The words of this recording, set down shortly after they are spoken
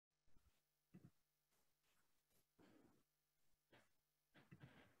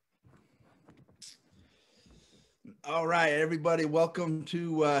All right, everybody, welcome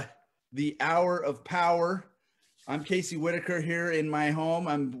to the Hour of Power. I'm Casey Whitaker here in my home.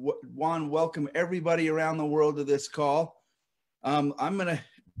 Want to welcome everybody around the world to this call. I'm going to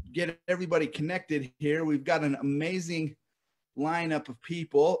get everybody connected here. We've got an amazing lineup of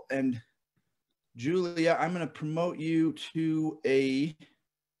people. And Julia, I'm going to promote you to a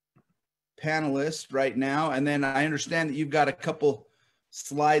panelist right now. And then I understand that you've got a couple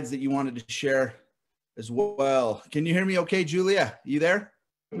slides that you wanted to share as well. Can you hear me okay, Julia? You there?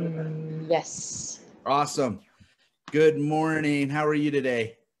 Yes. Awesome. Good morning. How are you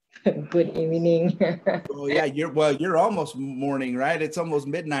today? Good evening. Oh yeah, you're almost morning, right? It's almost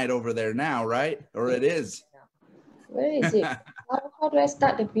midnight over there now, right? Or it is. Where is it? How do I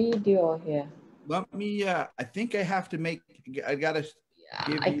start the video here? Let me I think I have to I gotta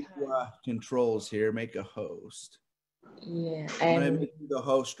give you controls here. Make a host. Yeah, I'm gonna make you the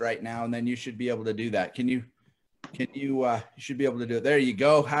host right now, and then you should be able to do that. You should be able to do it. There you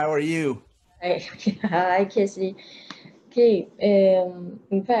go. How are you? Hi, Casey. Okay.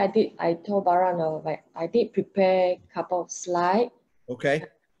 In fact, I told Barano, like I did prepare a couple of slides. Okay.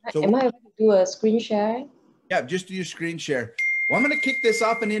 So am I able to do a screen share? Yeah, just do your screen share. Well, I'm going to kick this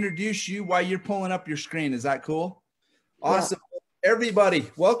off and introduce you while you're pulling up your screen. Is that cool? Awesome. Yeah. Everybody,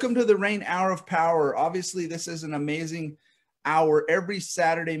 welcome to the Rain Hour of Power. Obviously, this is an amazing hour every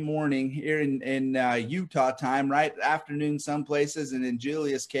Saturday morning here in Utah time, right? Afternoon some places, and in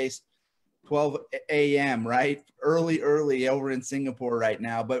Julia's case, 12 a.m., right? Early over in Singapore right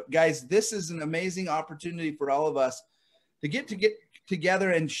now. But guys, this is an amazing opportunity for all of us to get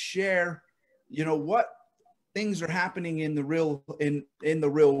together and share, what things are happening in the real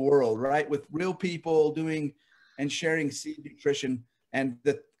world, right? With real people doing and sharing seed nutrition and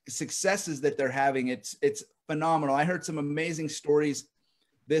the successes that they're having. It's phenomenal. I heard some amazing stories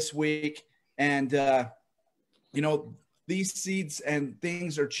this week, and these seeds and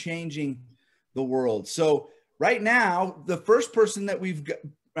things are changing the world. So right now, the first person that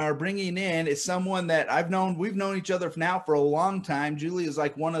are bringing in is someone that we've known each other now for a long time. Julie is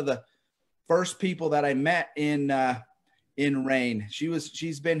like one of the first people that I met in Rain.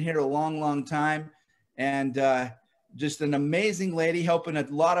 She's been here a long time, and just an amazing lady, helping a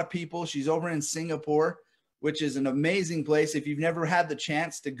lot of people. She's over in Singapore, which is an amazing place. If you've never had the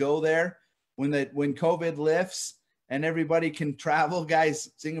chance to go there, when COVID lifts and everybody can travel, guys,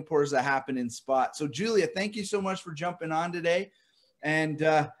 Singapore is a happening spot. So Julia, thank you so much for jumping on today. And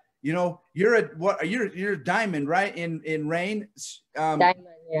you're a diamond, right? In Rain. Diamond,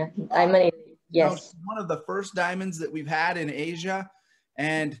 yeah. Diamond, yes. One of the first diamonds that we've had in Asia,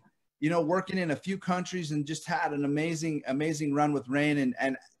 and working in a few countries, and just had an amazing run with Rain,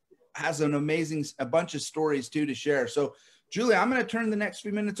 and has a bunch of stories too to share. So Julia, I'm going to turn the next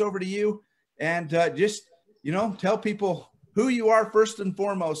few minutes over to you, and just tell people who you are first and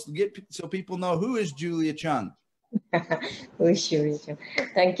foremost, so people know who is Julia Chung. Who is Julia Chung?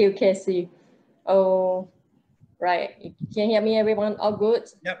 Thank you, Casey. Oh, right. You can hear me, everyone? All good?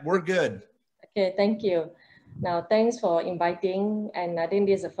 Yep, we're good. Okay, thank you. Now, thanks for inviting. And I think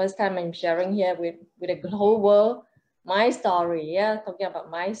this is the first time I'm sharing here with a global my story. Yeah, talking about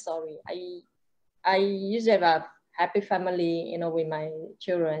my story. I used to have a happy family, with my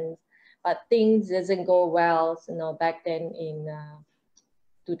children, but things doesn't go well. Back then in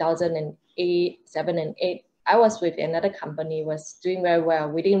 2008, 7 and 8, I was with another company, was doing very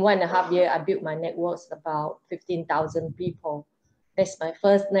well. Within 1.5 years, I built my networks about 15,000 people. That's my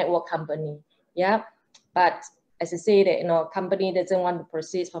first network company. Yeah, but as I say that, company doesn't want to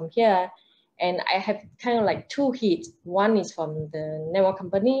proceed from here. And I have kind of like two hits. One is from the network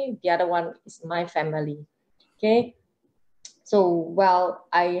company. The other one is my family. Okay. So,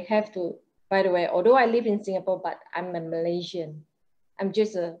 I have to, by the way, although I live in Singapore, but I'm a Malaysian. I'm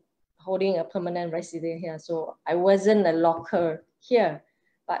just holding a permanent resident here. So I wasn't a local here,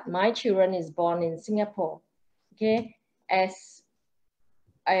 but my children is born in Singapore. Okay.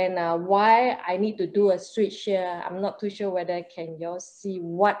 Why I need to do a switch here, I'm not too sure whether can you all see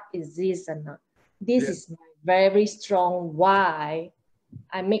what is this or not. This is my very strong why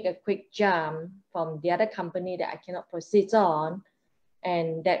I make a quick jump from the other company that I cannot proceed on,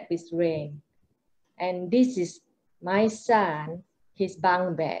 and that is Rain. And this is my son, his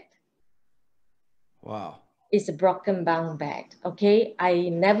bunk bed. Wow. It's a broken bunk bed, okay? I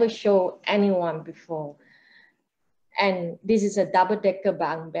never showed anyone before. And this is a double-decker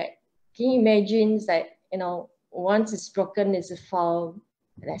bunk bed. Can you imagine that, once it's broken, it's a fall.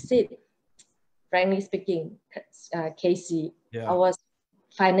 That's it. Frankly speaking, Casey, I was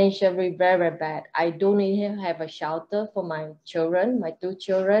financially very bad. I don't even have a shelter for my children, my two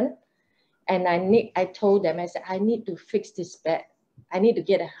children. And I told them, I said, I need to fix this bed. I need to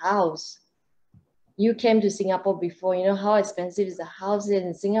get a house. You came to Singapore before, you know how expensive is a house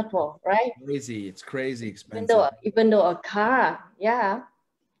in Singapore, right? Crazy. It's crazy expensive. Even though a car, yeah,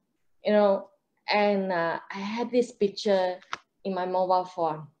 you know. And I had this picture in my mobile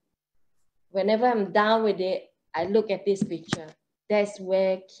phone. Whenever I'm down with it, I look at this picture. That's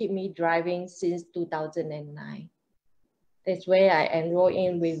where keep me driving since 2009. That's where I enroll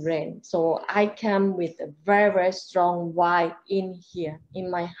in with Rain. So I come with a very, very strong why in here, in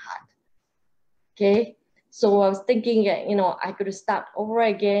my heart. Okay. So I was thinking, you know, I could start over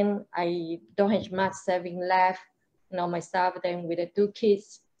again. I don't have much saving left, you know, myself then with the 2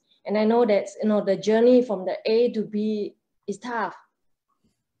 kids. And I know that, you know, the journey from the A to B is tough.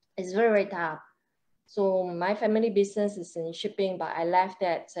 It's very, very tough. So my family business is in shipping, but I left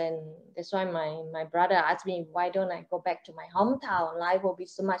that. And that's why my brother asked me, why don't I go back to my hometown? Life will be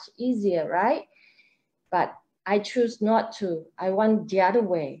so much easier, right? But I choose not to. I want the other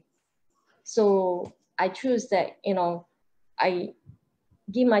way. So I choose that, you know, I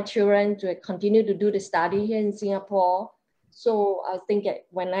give my children to continue to do the study here in Singapore. So I was thinking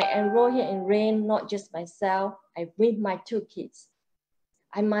when I enroll here in Rain, not just myself, I bring my 2 kids.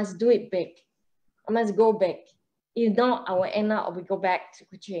 I must do it big. I must go back. If not, I will end up, we go back to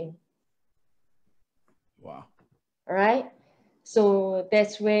Kuching. Wow. All right. So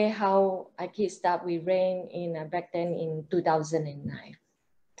that's where how I kick start with Rain in back then in 2009.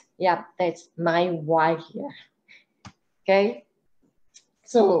 Yeah, that's my why here. Okay.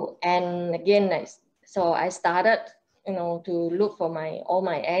 So, and again, so I started, you know, to look for all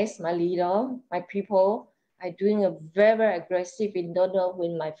my ex, my leader, my people. I doing a very, very aggressive internal.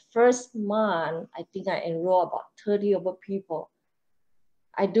 With my first month, I think I enroll about 30 over people.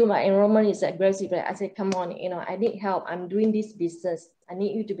 I do my enrollment is aggressive. I said, come on, you know, I need help. I'm doing this business. I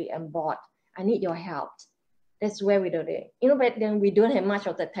need you to be on board. I need your help. That's where we do it. You know, back then we don't have much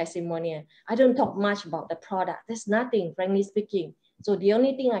of the testimonial. I don't talk much about the product. There's nothing, frankly speaking. So the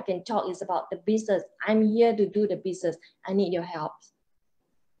only thing I can talk is about the business. I'm here to do the business. I need your help.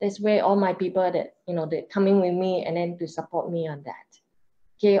 That's where all my people that, you know, they're coming with me and then to support me on that.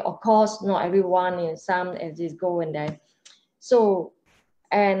 Okay, of course, not everyone, you know, some as this go and then. So,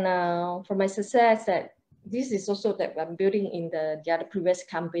 and for my success, that this is also that I'm building in the other previous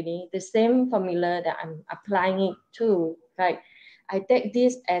company, the same formula that I'm applying it to, right? I take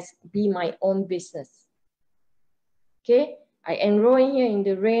this as be my own business. Okay, I enroll here in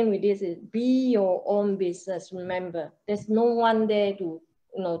the Rain with this is be your own business. Remember, there's no one there to,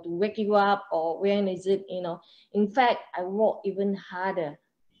 you know, to wake you up or when is it, you know. In fact, I work even harder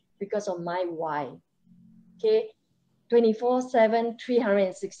because of my why. Okay, 24/7,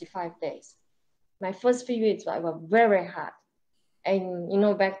 365 days. My first few weeks, I was very hard. And, you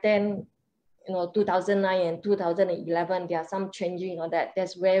know, back then, you know, 2009 and 2011, there are some changing on that.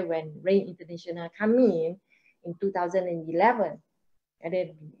 That's where when Rain International come in 2011. And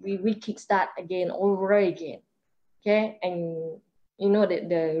then we kickstart again, over again. Okay. And, you know,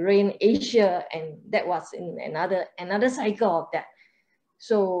 the Rain Asia, and that was in another cycle of that.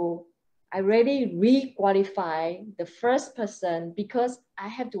 So I really re-qualify the first person because I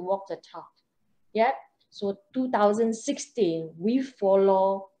have to walk the talk. Yeah. So 2016, we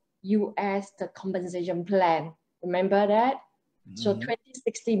follow US the compensation plan. Remember that? Mm-hmm. So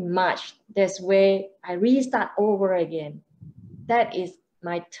 2016 March, that's where I restart over again. That is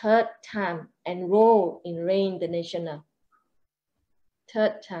my 3rd time enroll in Rain International.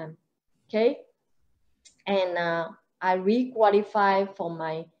 3rd time. Okay. And I re-qualify for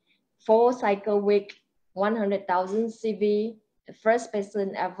my 4 cycle week, 100,000 CV, the first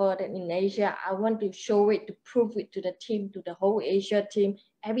person ever that in Asia. I want to show it, to prove it to the team, to the whole Asia team,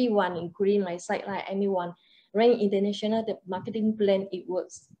 everyone, including my sideline, anyone. Rain International, the marketing plan, it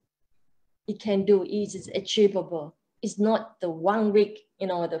works. It can do, it is achievable. It's not the 1 week, you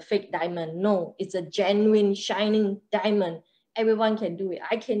know, the fake diamond. No, it's a genuine, shining diamond. Everyone can do it.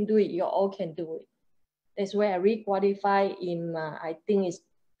 I can do it. You all can do it. That's where I re-qualify in, I think it's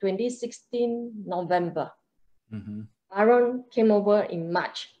 2016 November. Mm-hmm. Aaron came over in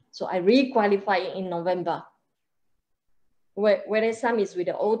March. So I re-qualify in November. Whether some is with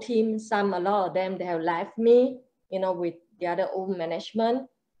the old team, some, a lot of them, they have left me, you know, with the other old management,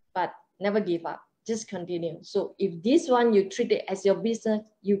 but never give up, just continue. So if this one, you treat it as your business,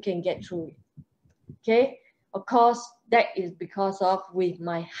 you can get through it. Okay. Of course, that is because of with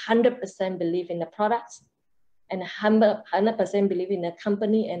my 100% belief in the products and 100% believe in the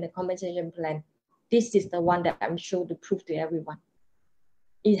company and the compensation plan. This is the one that I'm sure to prove to everyone.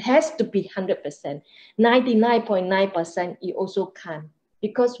 It has to be 100%. 99.9% you also can.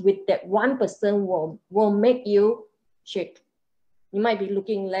 because with that 1% will make you shake. You might be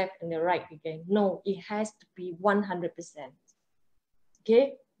looking left and the right again. No, it has to be 100%.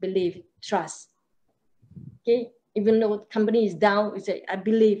 Okay, believe, trust. Okay, even though the company is down, you say, I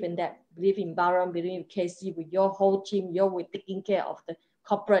believe in that. Believe in Baron, believe in KC with your whole team. You're with taking care of the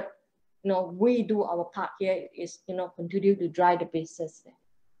corporate. You know, we do our part here is, you know, continue to drive the business.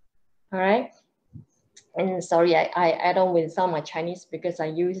 All right. And sorry, I add on with some of my Chinese because I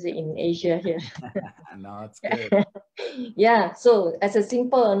use it in Asia here. No, it's good. Yeah, so as a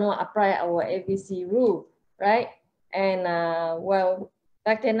simple, you know, apply our ABC rule, right? And well,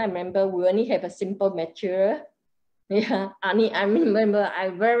 back then I remember we only have a simple material. Yeah, I remember I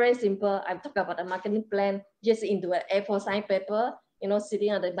very simple. I talk about the marketing plan just into an A4 size paper, you know, sitting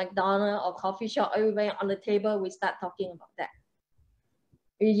at the McDonald's or coffee shop, everywhere on the table, we start talking about that.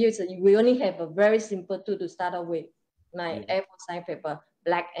 We only have a very simple tool to start off with, like A4 size paper,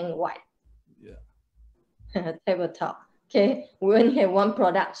 black and white. Yeah. Tabletop. Okay, we only have one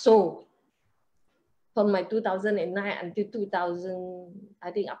product. So from my 2009 until 2000,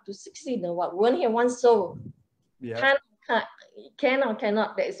 I think up to 16 or what, we only have one sold. Yeah. Cannot.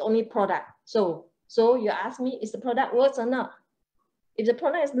 There is only product. So you ask me, is the product works or not? If the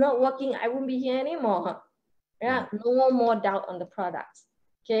product is not working, I won't be here anymore. Yeah, no more doubt on the products.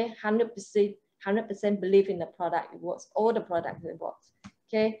 Okay, 100% believe in the product. It works. All the products it works.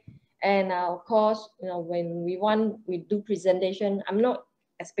 Okay, and of course, you know, when we do presentation, I'm not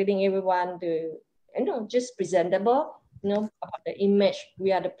expecting everyone to, you know, just presentable. You know, about the image.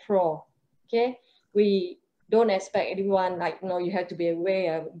 We are the pro. Okay, we don't expect anyone like, you know, you have to be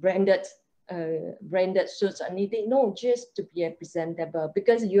wear branded suits or anything. No, just to be a presentable,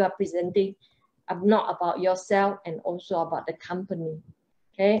 because you are presenting not about yourself and also about the company.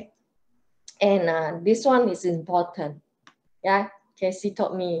 Okay, and this one is important. Yeah, Casey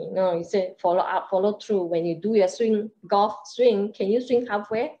taught me, you know, he said follow up, follow through. When you do your golf swing, can you swing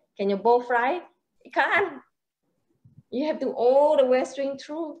halfway? Can your ball fly? You can't. You have to all the way swing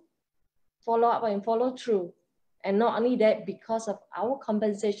through. Follow up and follow through. And not only that, because of our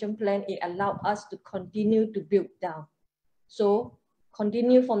compensation plan, it allowed us to continue to build down. So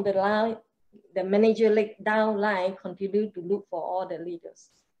continue from the line, the manager down line, continue to look for all the leaders.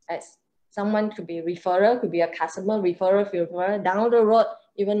 As someone could be referrer, could be a customer, referrer, down the road,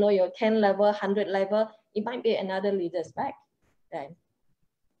 even though you're 10 level, 100 level, it might be another leader's back then.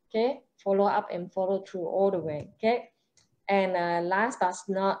 Okay, follow up and follow through all the way. Okay, and last but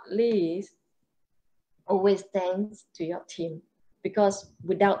not least, always thanks to your team, because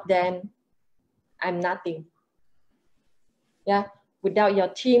without them, I'm nothing. Yeah, without your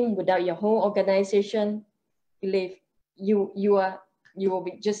team, without your whole organization, believe you will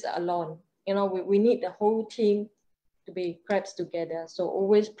be just alone. You know, we need the whole team to be crabs together. So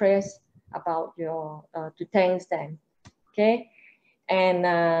always press about your to thanks them. Okay, and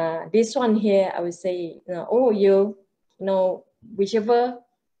this one here, I would say, you know, all you know, whichever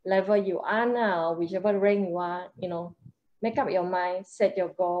level you are now, whichever rank you are, you know, make up your mind, set your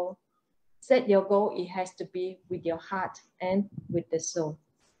goal. Set your goal, it has to be with your heart and with the soul.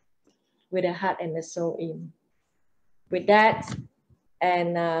 With the heart and the soul in. With that,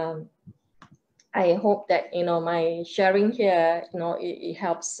 and I hope that, you know, my sharing here, you know, it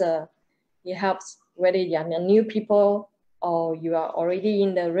helps whether you're new people or you are already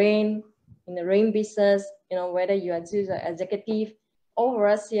in the rain business, you know, whether you are just an executive. All of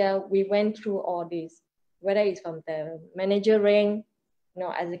us here, we went through all this, whether it's from the manager rank, you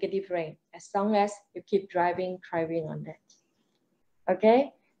know, executive rank, as long as you keep thriving on that.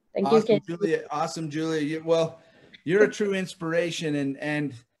 Okay, thank awesome, you, Julia. Awesome, Julia. Well, you're a true inspiration,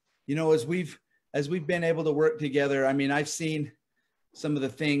 and you know, as we've been able to work together, I mean, I've seen some of the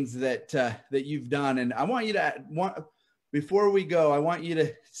things that that you've done, and I want you to before we go, I want you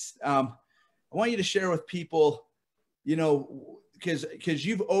to share with people, you know, because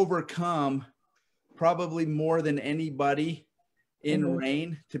you've overcome probably more than anybody in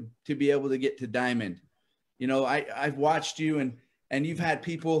rain to be able to get to diamond. You know, I've watched you, and you've had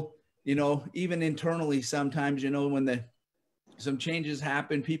people, you know, even internally sometimes, you know, when some changes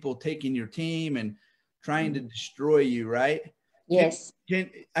happen, people taking your team and trying to destroy you, right? Yes.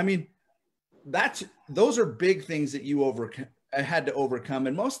 I mean, those are big things that you had to overcome.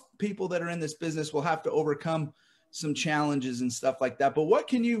 And most people that are in this business will have to overcome some challenges and stuff like that. But what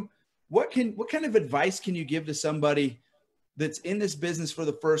kind of advice can you give to somebody that's in this business for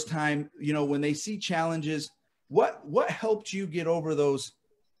the first time, you know, when they see challenges? What helped you get over those,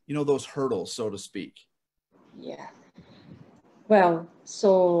 you know, those hurdles, so to speak? Yeah. Well,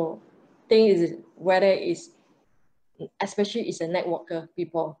 so thing is, whether it's especially it's a networker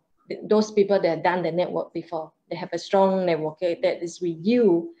people. Those people that have done the network before, they have a strong networker that is with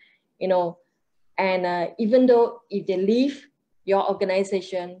you, you know. And even though if they leave your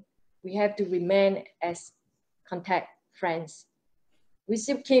organization, we have to remain as contact friends. We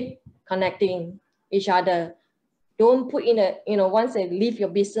still keep connecting each other. Don't put in a, you know, once they leave your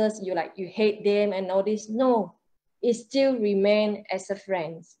business, you hate them and all this. No, it still remain as a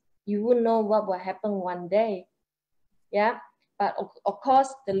friend. You will know what will happen one day. Yeah. But of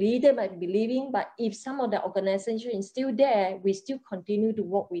course, the leader might be leaving, but if some of the organization is still there, we still continue to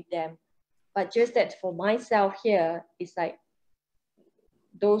work with them. But just that for myself here, it's like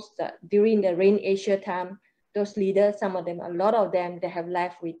those during the Rain Asia time, those leaders, some of them, a lot of them, they have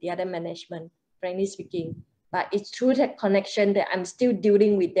left with the other management, frankly speaking. But it's through that connection that I'm still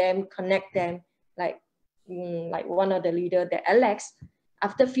dealing with them, connect them. Like one of the leaders, the Alex,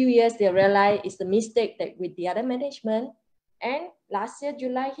 after a few years, they realized it's a mistake that with the other management. And last year,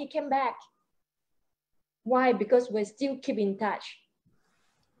 July, he came back. Why? Because we still keep in touch.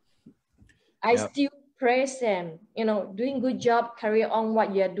 I still praise them, you know, doing good job, carry on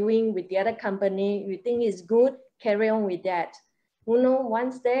what you're doing with the other company. You think it's good, carry on with that. Who knows,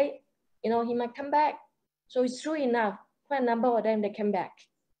 one day, you know, he might come back. So it's true enough. Quite a number of them, they came back.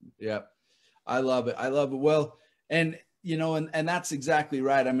 Yeah, I love it. I love it. Well, and, you know, and that's exactly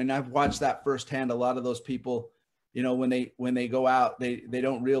right. I mean, I've watched that firsthand. A lot of those people, you know, when they go out, they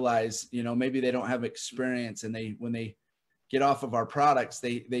don't realize, you know, maybe they don't have experience, and when they get off of our products,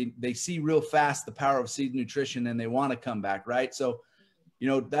 they see real fast the power of seed nutrition, and they want to come back. Right. So, you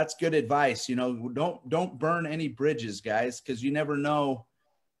know, that's good advice. You know, don't burn any bridges, guys, because you never know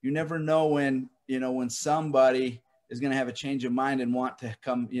when, you know, when somebody is going to have a change of mind and want to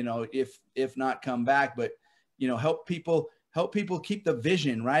come, you know, if not come back, but, you know, help people keep the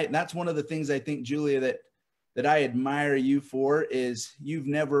vision. Right. And that's one of the things I think, Julia, that I admire you for, is you've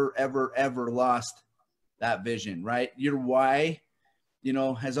never, ever, ever lost that vision, right? Your why, you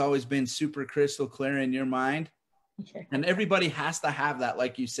know, has always been super crystal clear in your mind. And everybody has to have that,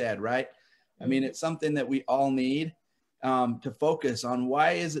 like you said, right? I mean, it's something that we all need to focus on.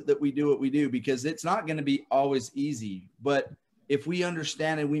 Why is it that we do what we do? Because it's not going to be always easy, but if we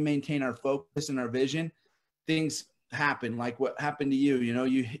understand and we maintain our focus and our vision, things happen like what happened to you. You know,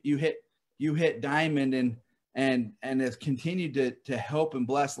 you hit diamond and has continued to help and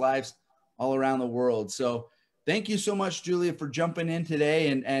bless lives all around the world. So thank you so much, Julia, for jumping in today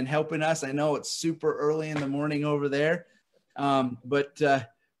and helping us. I know it's super early in the morning over there, but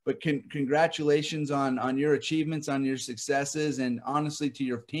congratulations on your achievements, on your successes, and honestly to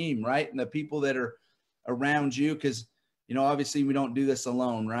your team, right? And the people that are around you, because, you know, obviously we don't do this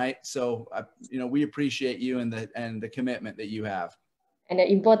alone, right? So, you know, we appreciate you and the commitment that you have. And the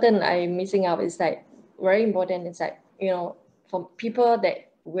important I'm missing out is like, very important. It's like, you know, for people that,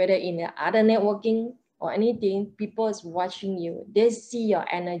 whether in the other networking or anything, people is watching you. They see your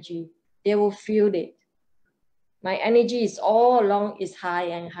energy. They will feel it. My energy is all along is high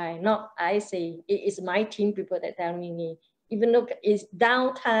and high. Not I say, it is my team people that tell me, even though it's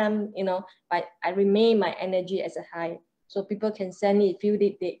downtime, you know, but I remain my energy as a high. So people can send me, feel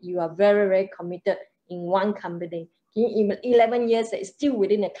it, that you are very, very committed in one company. In 11 years, it's still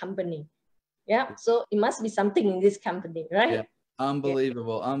within a company. Yeah. So it must be something in this company, right? Yeah.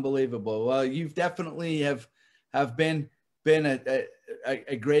 Unbelievable. Yeah. Unbelievable. Well, you've definitely have been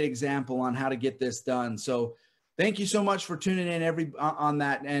a great example on how to get this done. So thank you so much for tuning in on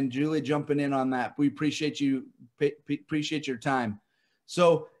that, and Julie jumping in on that. We appreciate you. Appreciate your time.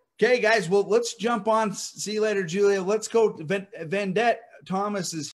 So, okay, guys, well, let's jump on. See you later, Julia. Let's go. Vendette Thomas is